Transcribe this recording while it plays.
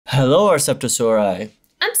Hello, our SeptaSOAREous.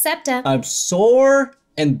 I'm Septa. I'm Soar,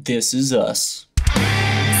 and this is us.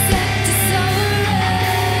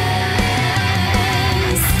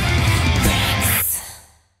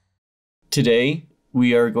 Today,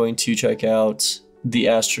 we are going to check out The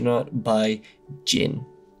Astronaut by Jin.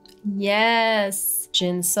 Yes,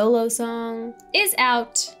 Jin's solo song is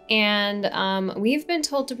out, and we've been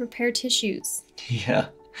told to prepare tissues. Yeah,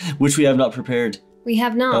 which we have not prepared. We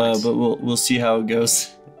have not. But we'll see how it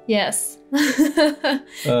goes. Yes.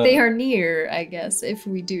 They are near, I guess, if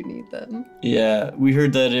we do need them. Yeah, we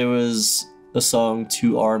heard that it was a song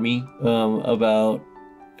to Army about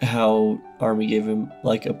how Army gave him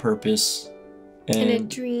like a purpose and a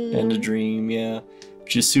dream. And a dream, yeah.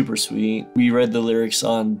 Which is super sweet. We read the lyrics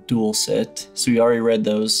on Dual Set, so we already read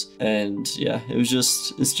those, and yeah, it's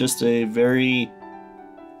just a very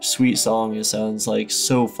sweet song, it sounds like,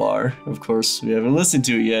 so far. Of course, we haven't listened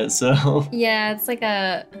to it yet, so yeah, it's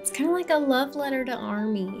kind of like a love letter to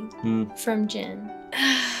Army from Jin.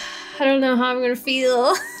 I don't know how I'm gonna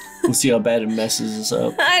feel. We'll see how bad it messes us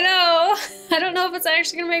up. I know. I don't know if it's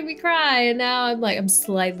actually gonna make me cry, and now I'm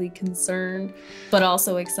slightly concerned, but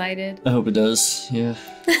also excited. I hope it does, yeah.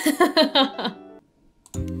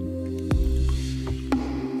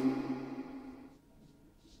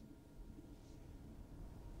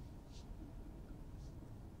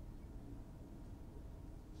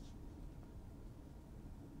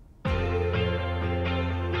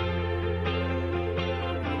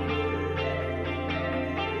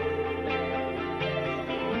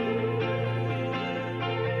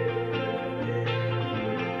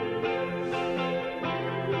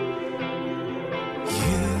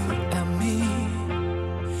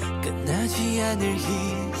 않을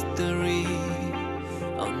history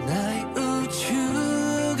나의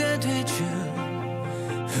우주가 되준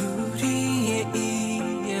우리의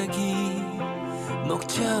이야기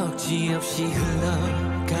목적지 없이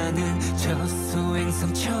흘러가는 저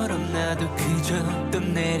소행성처럼 나도 그저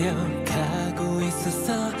떠내려가고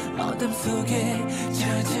있었어 어둠 속에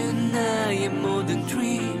젖은 나의 모든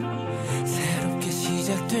dream 새롭게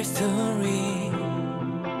시작될 story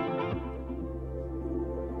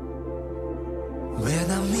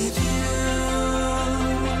When I'm with you,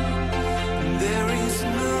 there is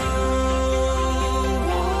no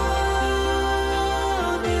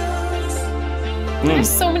one else. There's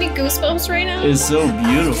so many goosebumps right now. It's so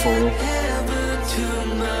beautiful. When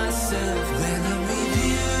I'm with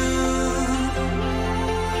you,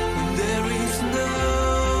 there is no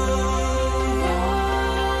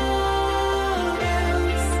one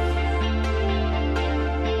else.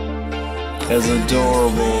 That's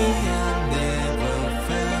adorable.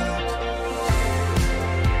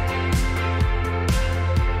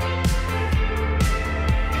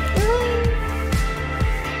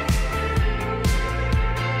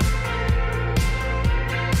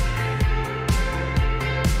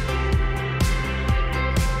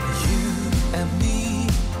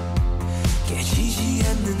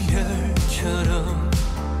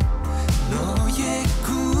 너의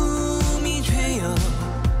꿈이 되어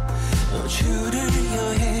우주를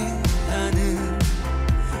여행하는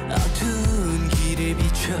어두운 길을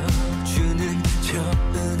비춰주는 저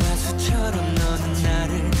은하수처럼 너는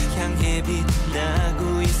나를 향해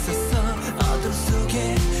빛나고 있었어 어둠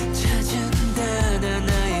속에 찾은다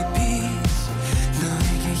나의 빛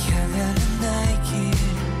너에게 향하는 나의 길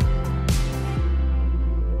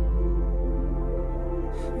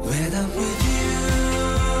When I'm with you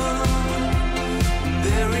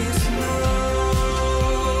There is no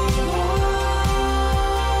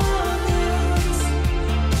one else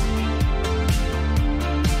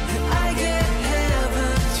I get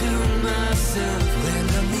heaven to myself When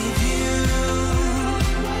I'm with you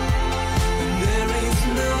There is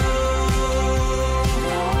no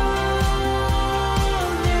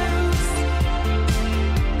one else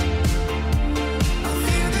I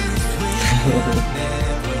feel this way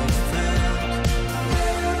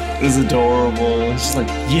It's adorable. It's just like,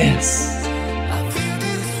 yes!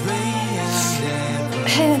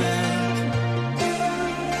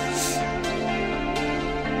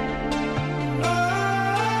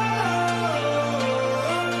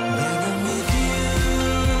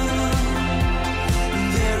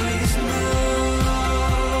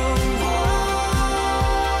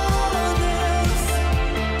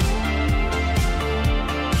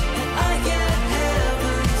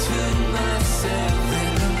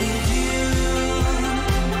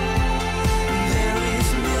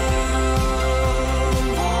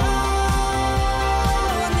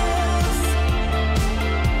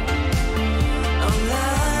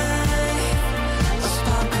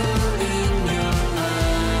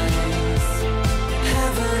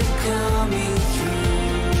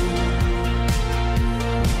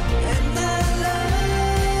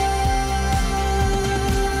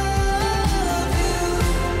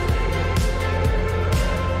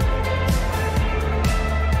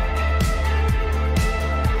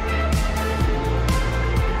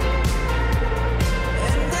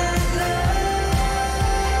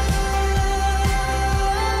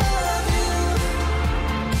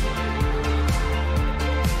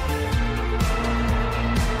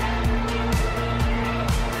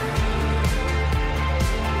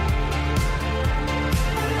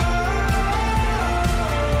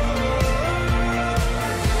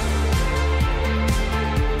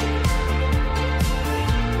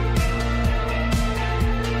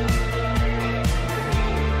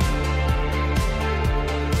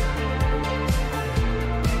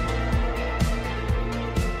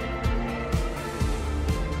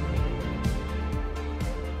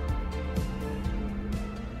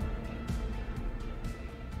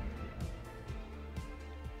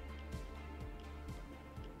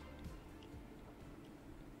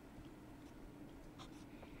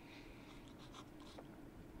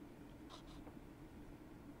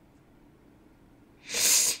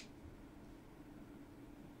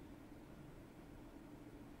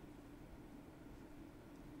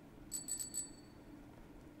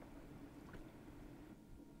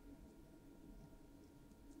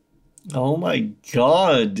 Oh my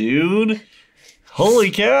god, dude.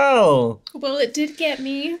 Holy cow. Well, it did get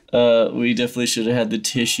me. We definitely should have had the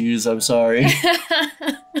tissues, I'm sorry.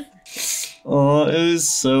 Oh, it was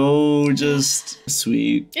so just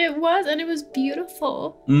sweet. It was, and it was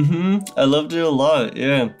beautiful. I loved it a lot,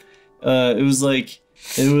 yeah. It was like,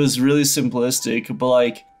 it was really simplistic, but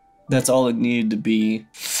like, that's all it needed to be.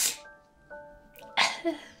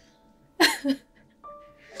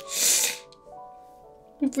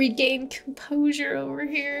 Regain composure over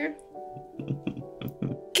here.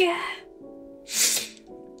 Gah.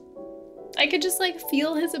 I could just like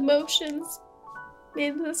feel his emotions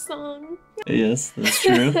in the song. Yes, that's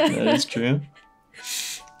true. That is true.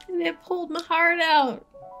 And it pulled my heart out.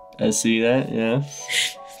 I see that, yeah.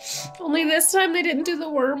 Only this time they didn't do the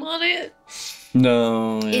worm on it.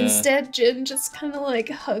 No, yeah. Instead, Jin just kind of like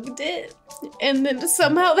hugged it. And then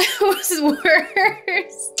somehow that was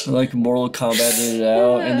worse. Like Mortal Kombat it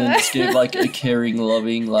out and then just gave like a caring,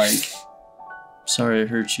 loving, like, sorry I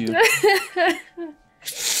hurt you.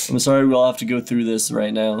 I'm sorry we'll have to go through this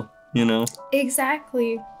right now, you know?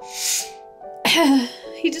 Exactly.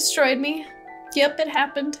 He destroyed me. Yep, it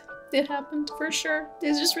happened. It happened for sure. It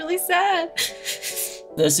was just really sad.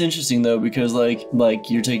 That's interesting though, because like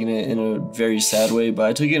you're taking it in a very sad way, but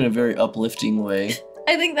I took it in a very uplifting way.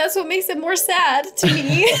 I think that's what makes it more sad to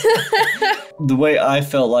me. The way I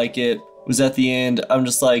felt like it was at the end, I'm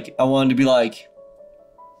just like, I wanted to be like,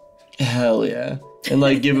 hell yeah. And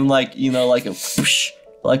like give him like, you know, like a whoosh,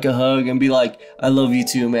 like a hug and be like, I love you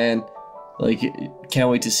too, man. Like, can't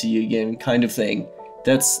wait to see you again kind of thing.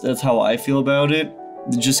 That's how I feel about it.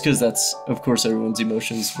 Just because that's, of course, everyone's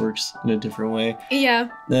emotions works in a different way. Yeah.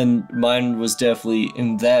 Then mine was definitely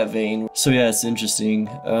in that vein. So yeah, it's interesting.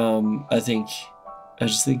 I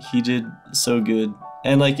just think he did so good.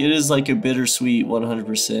 And like, it is like a bittersweet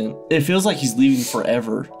 100%. It feels like he's leaving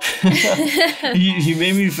forever. He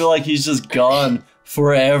made me feel like he's just gone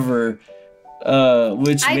forever.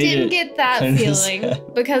 Which I made didn't it get that kinda feeling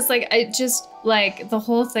sad. because like I just like the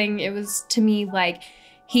whole thing, it was to me like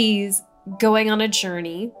he's going on a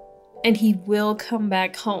journey and he will come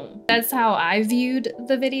back home. That's how I viewed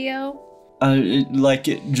the video.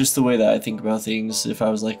 Just the way that I think about things. If I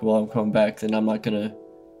was like, well, I'm coming back, then I'm not gonna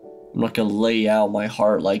lay out my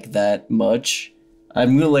heart like that much.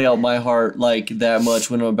 I'm gonna lay out my heart like that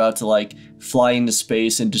much when I'm about to like fly into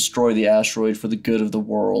space and destroy the asteroid for the good of the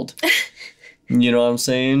world. You know what I'm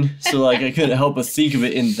saying? So like I couldn't help but think of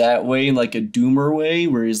it in that way, in like a doomer way,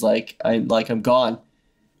 where he's like, I'm gone.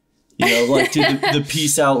 You know, like to the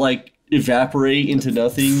peace out, like evaporate into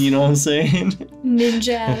nothing. You know what I'm saying?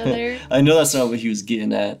 Ninja out of there. I know that's not what he was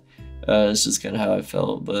getting at. It's just kind of how I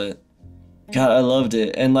felt, but God, I loved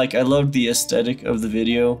it, and like I loved the aesthetic of the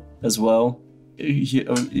video as well. He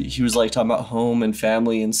was like talking about home and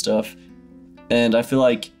family and stuff, and I feel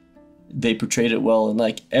like they portrayed it well in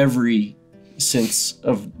like every sense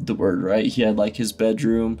of the word, right? He had like his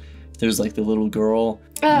bedroom. There's like the little girl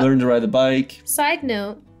learned to ride the bike. Side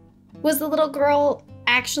note, was the little girl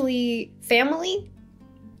actually family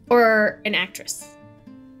or an actress?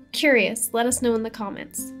 Curious. Let us know in the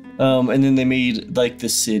comments. And then they made like the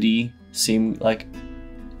city seem like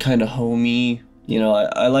kind of homey. You know,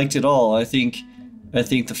 I liked it all. I think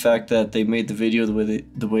the fact that they made the video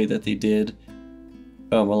the way that they did,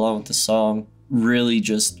 along with the song, really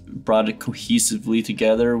just brought it cohesively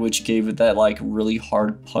together, which gave it that like really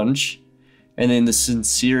hard punch. And then the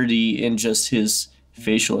sincerity in just his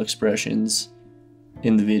facial expressions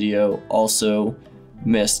in the video also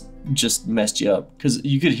messed you up, because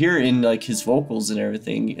you could hear it in like his vocals and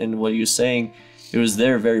everything and what he was saying. It was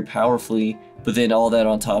there very powerfully, but then all that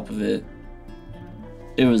on top of it,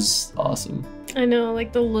 it was awesome. I know,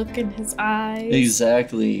 like the look in his eyes.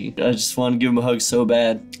 Exactly. I just want to give him a hug so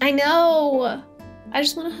bad. I know. I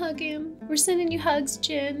just want to hug him. We're sending you hugs,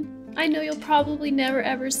 Jin. I know you'll probably never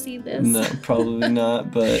ever see this. No, probably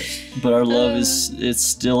not. But our love it's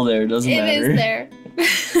still there. It doesn't matter. It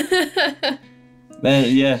is there.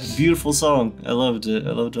 Man, yeah, beautiful song. I loved it.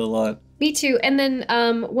 I loved it a lot. Me too. And then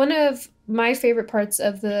one of my favorite parts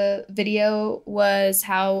of the video was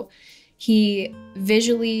how he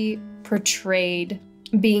visually portrayed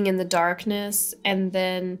being in the darkness and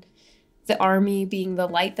then the army being the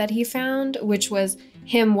light that he found, which was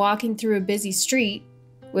him walking through a busy street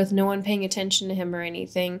with no one paying attention to him or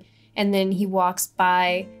anything. And then he walks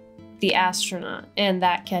by the astronaut and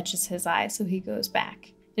that catches his eye. So he goes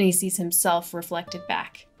back and he sees himself reflected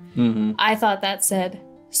back. Mm-hmm. I thought that said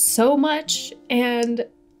so much and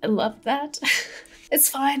I loved that. It's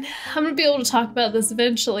fine. I'm gonna be able to talk about this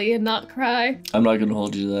eventually and not cry. I'm not gonna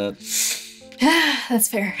hold you to that. That's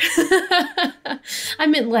fair. I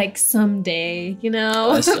meant like someday, you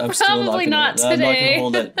know? I'm still Probably not today.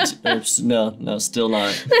 I'm not gonna hold that. No, still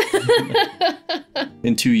not.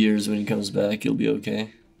 In 2 years when he comes back, he'll be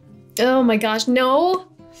okay. Oh my gosh, no.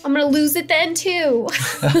 I'm gonna lose it then too.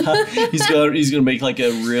 He's gonna make like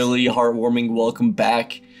a really heartwarming welcome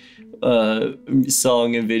back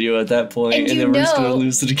song and video at that point, and then we're just gonna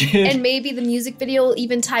lose it again. And maybe the music video will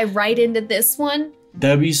even tie right into this one.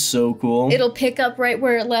 That'd be so cool. It'll pick up right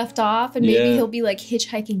where it left off, and maybe he'll be like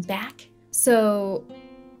hitchhiking back. So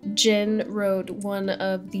Jin wrote one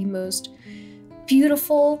of the most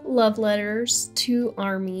beautiful love letters to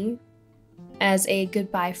Army as a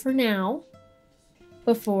goodbye for now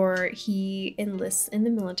before he enlists in the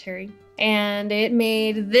military. And it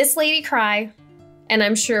made this lady cry, and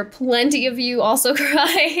I'm sure plenty of you also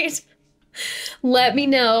cried. Let me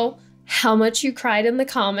know how much you cried in the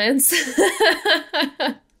comments.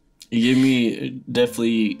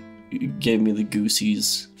 Definitely gave me the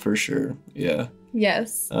goosies for sure. Yeah.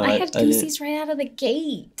 Yes. I had goosies right out of the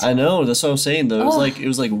gate. I know, that's what I'm saying though. It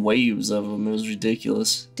was like waves of them. It was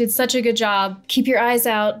ridiculous. Did such a good job. Keep your eyes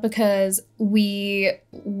out because we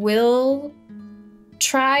will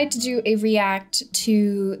try to do a react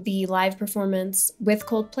to the live performance with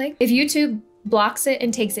Coldplay. If YouTube blocks it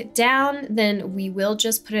and takes it down, then we will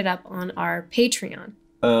just put it up on our Patreon.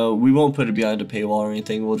 We won't put it behind a paywall or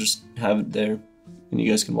anything. We'll just have it there and you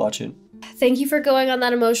guys can watch it. Thank you for going on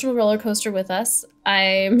that emotional roller coaster with us.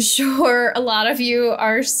 I'm sure a lot of you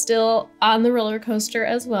are still on the roller coaster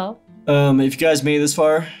as well. If you guys made it this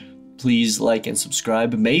far, please like and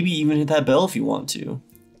subscribe. Maybe even hit that bell if you want to.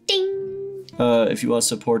 Ding! If you want to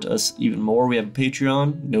support us even more, we have a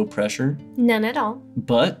Patreon. No pressure. None at all.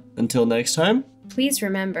 But until next time, please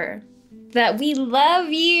remember that we love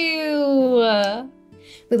you.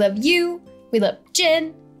 We love you. We love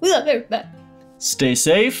Jen. We love everybody. Stay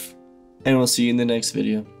safe, and we'll see you in the next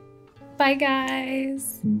video. Bye,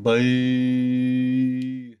 guys. Bye.